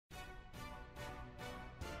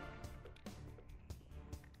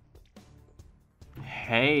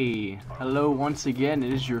Hey, hello once again.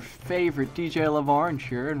 It is your favorite DJ Love Orange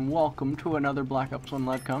here, and welcome to another Black Ops 1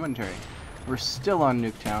 live commentary. We're still on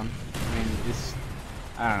Nuketown. I mean,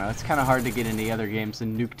 I don't know, it's kind of hard to get into other games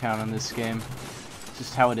than Nuketown on this game. It's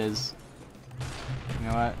just how it is. You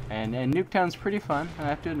know what? And Nuketown's pretty fun, I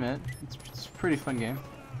have to admit. It's a pretty fun game.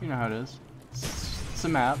 You know how it is. It's a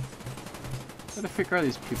map. Where the frick are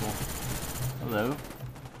these people? Hello?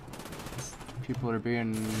 People are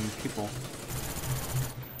being people.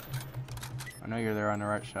 I know you're there on the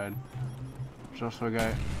right side. There's also a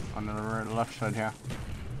guy on the left side here.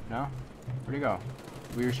 No? Where'd he go?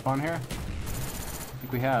 Did we respawn here? I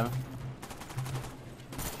think we have.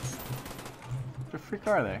 What the freak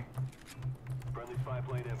are they?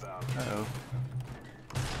 Uh-oh.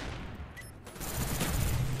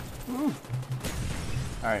 Woo!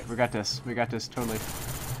 Alright, we got this. We got this, totally.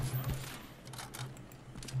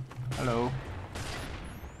 Hello.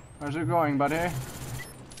 How's it going, buddy?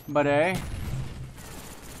 Buddy?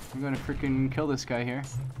 I'm gonna freaking kill this guy here.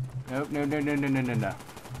 Nope, no. Get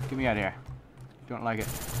me out of here. Don't like it.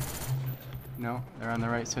 No, they're on the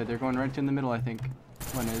right side. They're going right in the middle, I think.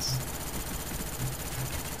 One is.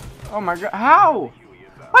 Oh my god. How?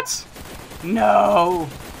 What? No!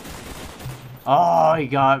 Oh, he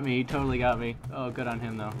got me. He totally got me. Oh, good on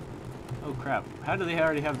him, though. Oh, crap. How do they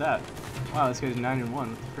already have that? Wow, this guy's 9-1. What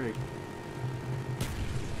the freak?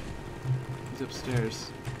 He's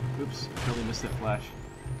upstairs. Oops, I totally missed that flash.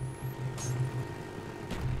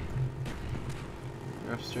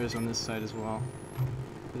 They're upstairs on this side as well.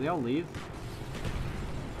 Did they all leave?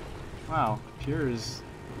 Wow, Pure is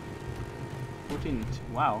 14.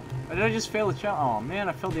 Wow. Did I just fail the challenge? Oh man,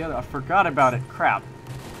 I failed the other. I forgot about it. Crap.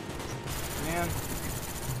 Man.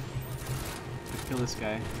 Let's kill this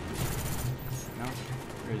guy. No?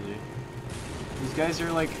 Where is he? These guys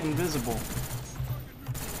are like invisible.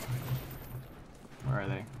 Where are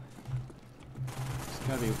they? It's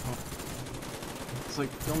gotta be. Oh. It's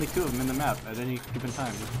like the only two of them in the map at any given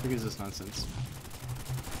time. What is this nonsense?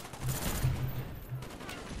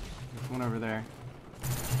 There's one over there.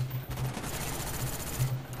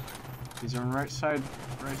 These are on right side.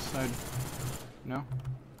 Right side. No?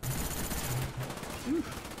 Oof.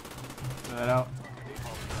 Throw that out.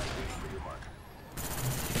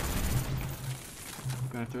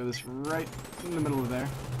 I'm gonna throw this right in the middle of there.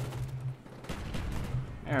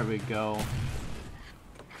 There we go.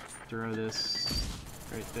 Throw this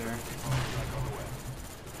right there.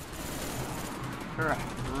 Correct.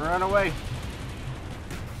 Run away!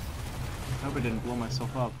 I hope I didn't blow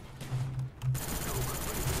myself up.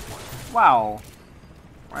 Wow.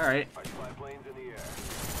 Alright.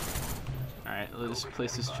 Alright, let's just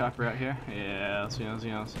place this chopper out here. Yeah, let's see.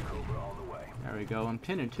 There we go. And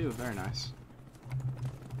pinned too. Very nice.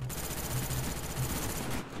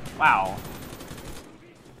 Wow.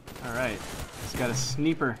 Alright. He's got a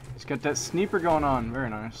sniper. He's got that sniper going on. Very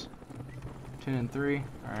nice. 10-3.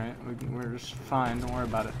 Alright, we're just fine. Don't worry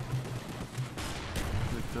about it.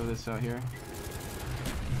 Let's throw this out here.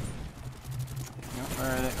 Nope,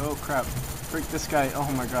 where are they? Oh crap. Freak this guy. Oh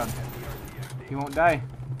my god. He won't die.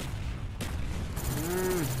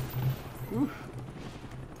 Oof.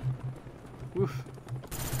 Oof.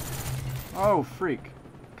 Oh, freak.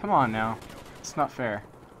 Come on now. It's not fair.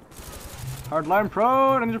 Hardline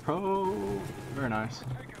Pro, Ninja Pro. Very nice.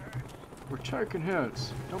 We're taking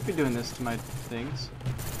hits. Don't be doing this to my things.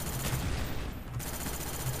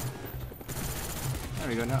 There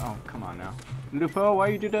we go. No, oh, come on now. Lupo, why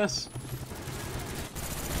you do this?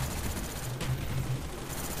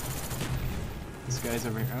 This guy's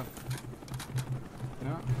over here. Oh.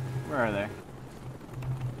 No? Where are they?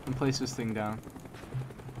 And place this thing down.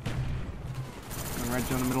 Going right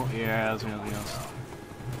down the middle. Yeah, there's nothing else.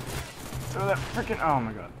 Throw that frickin'. Oh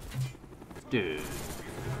my god. Dude.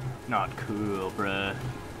 Not cool, bruh.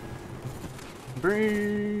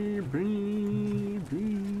 Bree.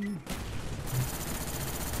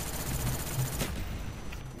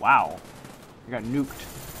 Wow. I got nuked.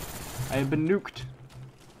 I have been nuked.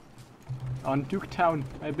 On Nuketown,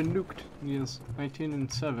 I've been nuked. Yes,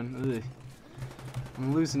 19-7. Ugh.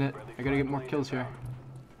 I'm losing it. I gotta get more kills here.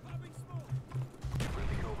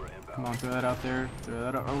 Come on, throw that out there. Throw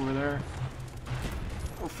that out over there.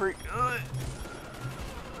 Oh freak!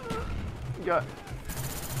 Got.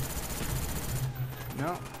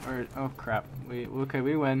 No. Or oh crap. Okay,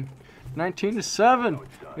 we win. 19-7. We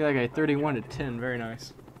got like a 31-10. Very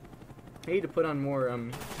nice. I need to put on more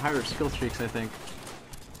higher skill streaks, I think.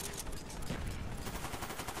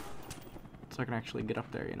 So I can actually get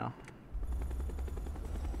up there, you know.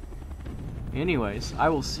 Anyways, I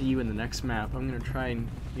will see you in the next map. I'm gonna try and,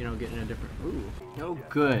 you know, get in a different... Ooh. Oh,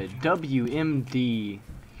 good. WMD.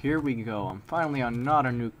 Here we go. I'm finally on not a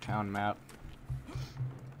Nuketown map.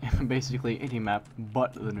 Basically any map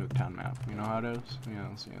but the Nuketown map. You know how it is?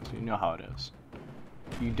 Yes, you know how it is.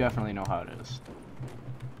 You definitely know how it is.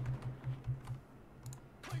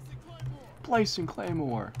 Placing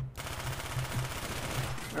Claymore.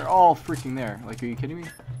 They're all freaking there. Like, are you kidding me?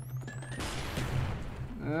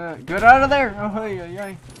 Get out of there! Oh,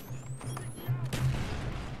 yeah.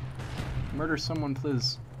 Murder someone,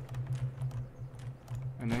 please.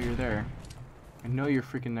 I know you're there. I know you're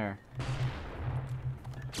freaking there.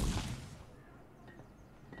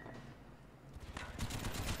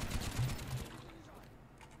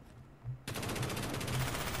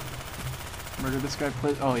 Murder this guy,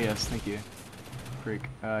 please. Oh yes, thank you. Freak.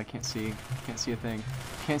 I can't see. Can't see a thing.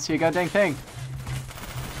 Can't see a goddamn thing.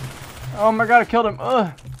 Oh my god, I killed him.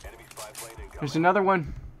 Ugh. There's another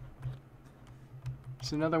one.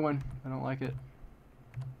 There's another one. I don't like it.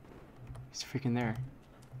 He's freaking there.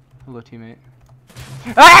 Hello, teammate.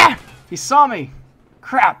 Ah! He saw me.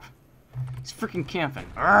 Crap. He's freaking camping.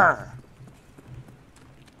 Arrgh.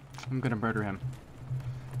 I'm gonna murder him.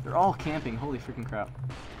 They're all camping. Holy freaking crap.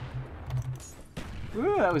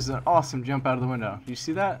 Ooh, that was an awesome jump out of the window. You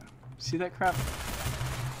see that? See that crap?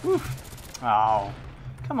 Woo. Oh.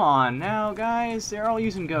 Come on now, guys. They're all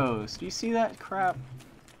using ghosts. Do you see that crap?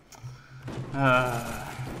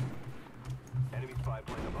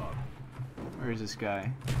 Where is this guy?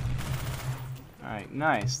 Alright,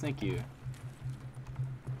 nice. Thank you.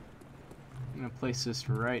 I'm gonna place this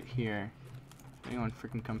right here. If anyone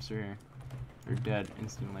freaking comes through here, they're dead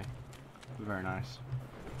instantly. Very nice.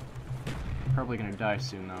 Probably gonna die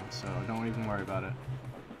soon though, so don't even worry about it.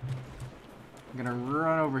 I'm gonna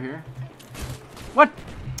run over here. What?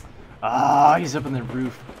 Ah, he's up on the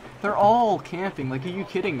roof. They're all camping. Like, are you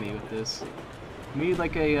kidding me with this? We need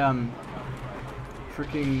like a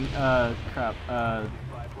freaking crap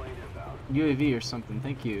UAV or something.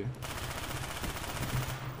 Thank you.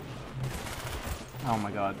 Oh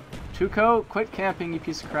my god. Tuco, quit camping, you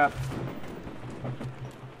piece of crap.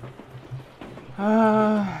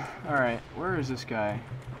 Alright, where is this guy?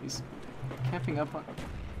 He's camping up on...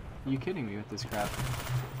 Are you kidding me with this crap?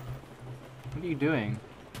 What are you doing?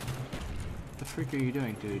 What the frick are you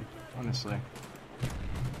doing, dude? Honestly.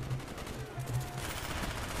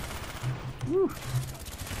 Woo!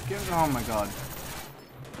 Oh my god.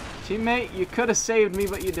 Teammate, you could have saved me,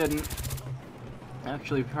 but you didn't.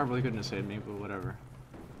 Actually, probably couldn't have saved me, but whatever.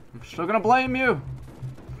 I'm still gonna blame you!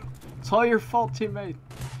 It's all your fault, teammate.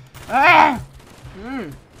 Ah!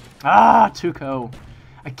 Ah, Tuco.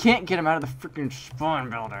 I can't get him out of the freaking spawn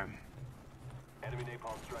building.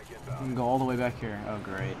 I can go all the way back here. Oh,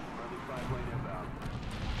 great.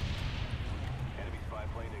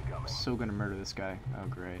 I'm so gonna murder this guy. Oh,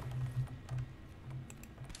 great.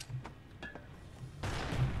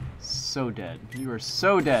 So dead. You are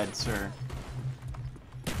so dead, sir.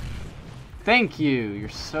 Thank you. You're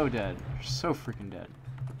so dead. You're so freaking dead.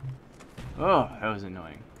 Oh, that was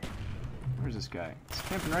annoying. Where's this guy? He's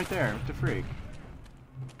camping right there. What the freak?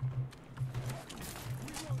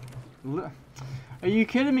 Are you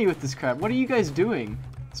kidding me with this crap? What are you guys doing?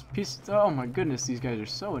 This piece. Oh my goodness, these guys are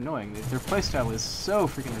so annoying. Their playstyle is so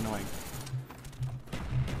freaking annoying.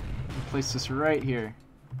 I'll place this right here.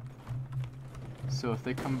 So if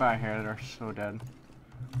they come by here, they're so dead.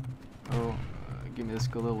 Oh, give me this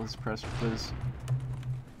Galil suppressor, please.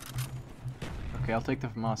 Okay, I'll take the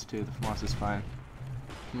FAMAS too. The FAMAS is fine.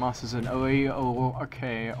 FAMAS is an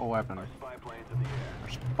okay weapon.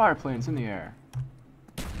 There's spy planes in the air.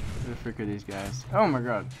 Where the frick are these guys? Oh my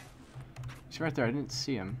god. He's right there. I didn't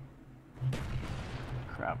see him.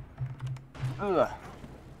 Crap. Ugh.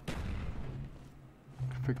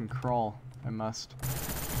 Freaking crawl. I must.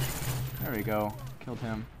 There we go. Killed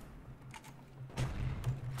him.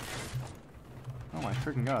 Oh my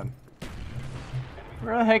freaking god.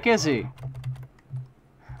 Where the heck is he?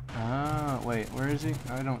 Wait, where is he?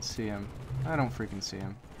 I don't see him. I don't freaking see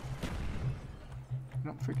him. I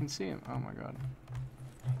don't freaking see him. Oh my god.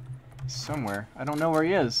 He's somewhere. I don't know where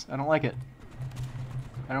he is. I don't like it.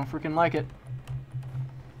 I don't freaking like it.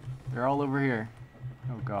 They're all over here.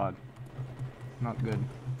 Oh god. Not good.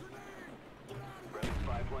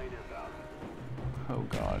 Oh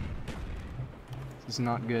god. This is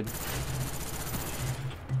not good.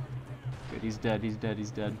 Good, he's dead, he's dead,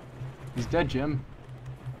 he's dead. He's dead, Jim.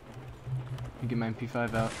 Let me get my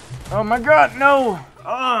MP5 out. Oh my god, no!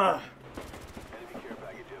 Ugh!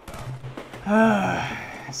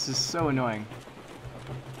 This is so annoying.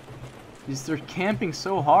 They're camping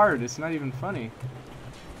so hard, it's not even funny.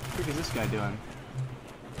 frick is this guy doing?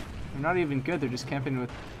 They're not even good, they're just camping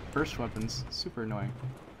with burst weapons. Super annoying.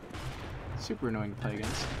 Super annoying to play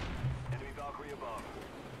against.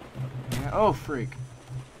 Yeah, oh, freak.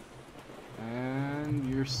 And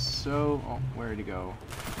you're so... Oh, where'd he go?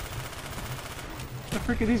 What the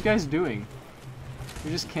frick are these guys doing?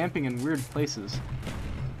 They're just camping in weird places.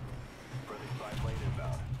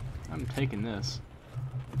 I'm taking this.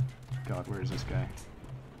 God, where is this guy?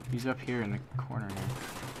 He's up here in the corner here.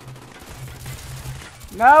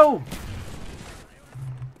 No!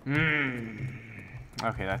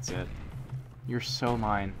 Okay, that's it. You're so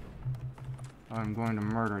mine. I'm going to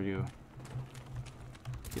murder you.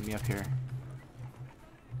 Get me up here.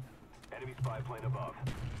 Enemy spy plane above.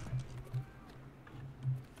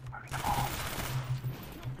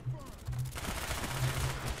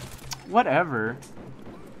 Whatever.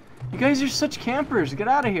 You guys are such campers. Get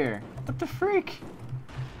out of here. What the freak?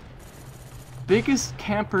 Biggest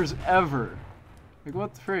campers ever. Like,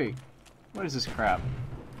 what the freak? What is this crap?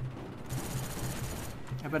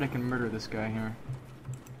 I bet I can murder this guy here.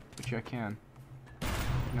 Bet you I can.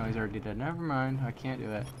 No, he's already dead. Never mind. I can't do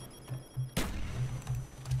that.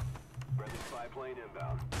 Spy plane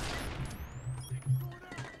inbound.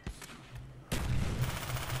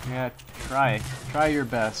 Yeah, try. Try your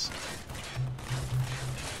best.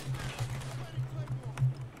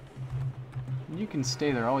 You can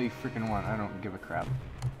stay there all you freaking want. I don't give a crap.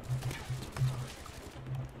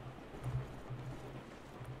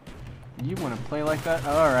 You want to play like that?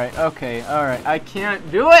 Alright, okay, alright. I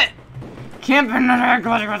can't do it! Can't. Gotta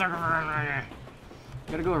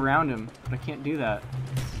go around him, but I can't do that.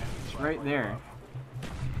 It's right there.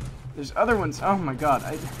 There's other ones. Oh my god.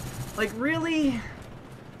 Like, really?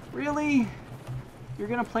 Really? You're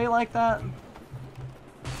gonna play like that?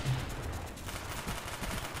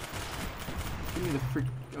 Give me the freak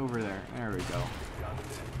over there. There we go.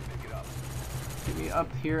 Get me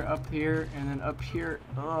up here, and then up here.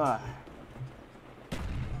 Ugh.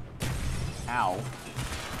 Ow.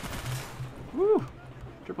 Woo!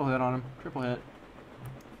 Triple hit on him. Triple hit.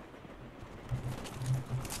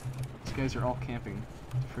 These guys are all camping.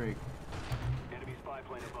 Freak.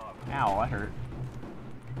 Ow, that hurt.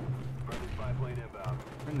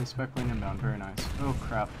 Friendly spy plane inbound. Very nice. Oh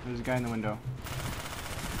crap. There's a guy in the window.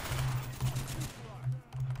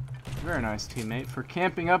 Very nice, teammate, for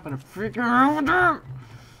camping up in a freaking...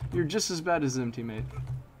 You're just as bad as them, teammate.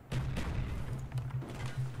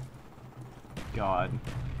 God.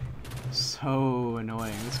 So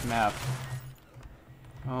annoying. This map.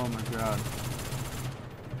 Oh my god.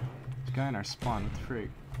 This guy in our spawn. What the freak?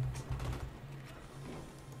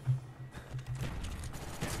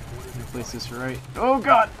 Let me place this right. Oh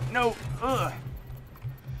god! No! Ugh!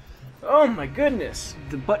 Oh my goodness!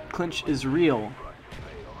 The butt clench is real.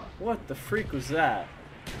 What the freak was that?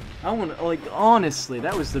 I want to, like, honestly,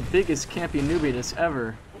 that was the biggest campy noobiness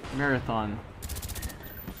ever. Marathon.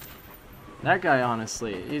 That guy,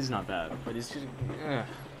 honestly, he's not bad, but he's just, ugh.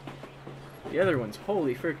 The other ones,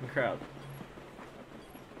 holy freaking crap.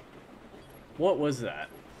 What was that?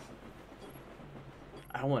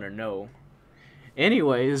 I want to know.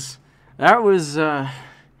 Anyways, that was,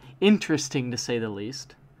 interesting to say the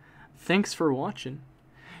least. Thanks for watching,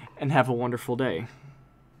 and have a wonderful day.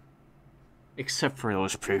 Except for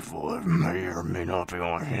those people that may or may not be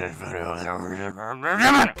watching this video.